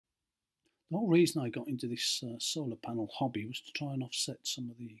The whole reason I got into this solar panel hobby was to try and offset some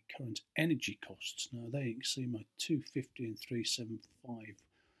of the current energy costs. Now there you can see my 250 and 375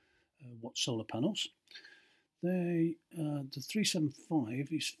 watt solar panels. The 375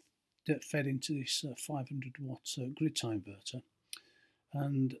 is fed into this 500 watt grid tie inverter,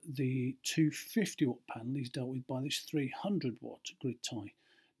 and the 250 watt panel is dealt with by this 300 watt grid tie.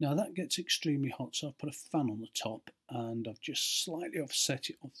 Now that gets extremely hot, so I've put a fan on the top and I've just slightly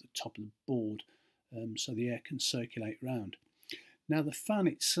offset it off the top of the board so the air can circulate around. Now the fan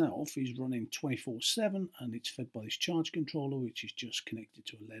itself is running 24/7 and it's fed by this charge controller, which is just connected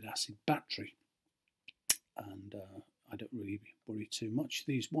to a lead acid battery. And I don't really worry too much.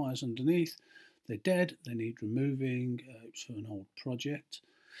 These wires underneath, they're dead, they need removing. It's for an old project.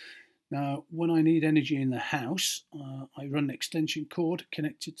 Now, when I need energy in the house, I run an extension cord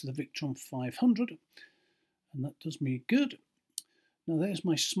connected to the Victron 500, and that does me good. Now, there's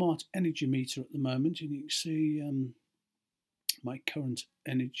my smart energy meter at the moment, and you can see my current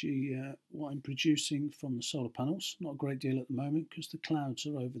energy, what I'm producing from the solar panels. Not a great deal at the moment because the clouds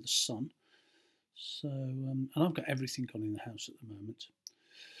are over the sun. So, and I've got everything on in the house at the moment.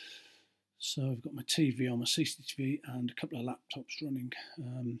 So I've got my TV on, my CCTV and a couple of laptops running,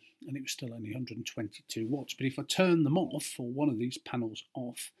 and it was still only 122 watts. But if I turn them off, or one of these panels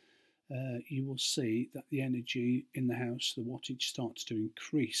off, you will see that the energy in the house, the wattage starts to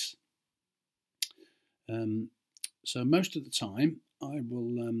increase. So most of the time I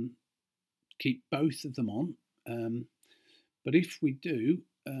will keep both of them on, but if we do,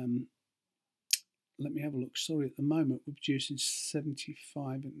 let me have a look. Sorry, at the moment we're producing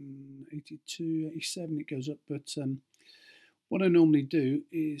 75 and 82, 87, it goes up. But what I normally do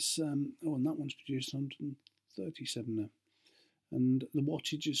is, oh, and that one's produced 137 now. And the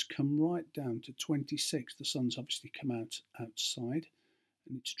wattage has come right down to 26. The sun's obviously come outside,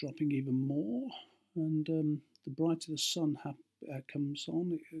 and it's dropping even more. And the brighter the sun comes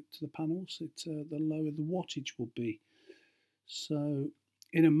on to the panels, the lower the wattage will be. So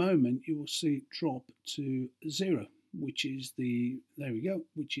in a moment you will see it drop to 0, which is there we go,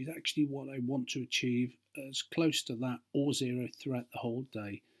 which is actually what I want to achieve, as close to that or 0 throughout the whole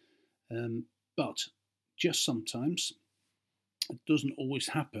day. But just sometimes it doesn't always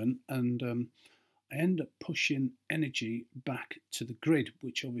happen, and I end up pushing energy back to the grid,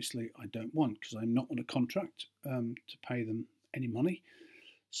 which obviously I don't want because I'm not on a contract to pay them any money.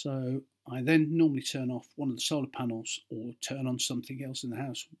 So I then normally turn off one of the solar panels or turn on something else in the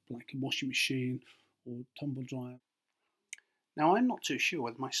house, like a washing machine or tumble dryer. Now, I'm not too sure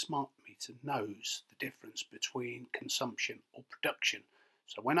whether my smart meter knows the difference between consumption or production.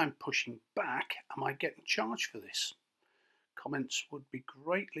 So when I'm pushing back, am I getting charged for this? Comments would be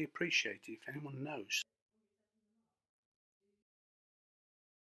greatly appreciated if anyone knows.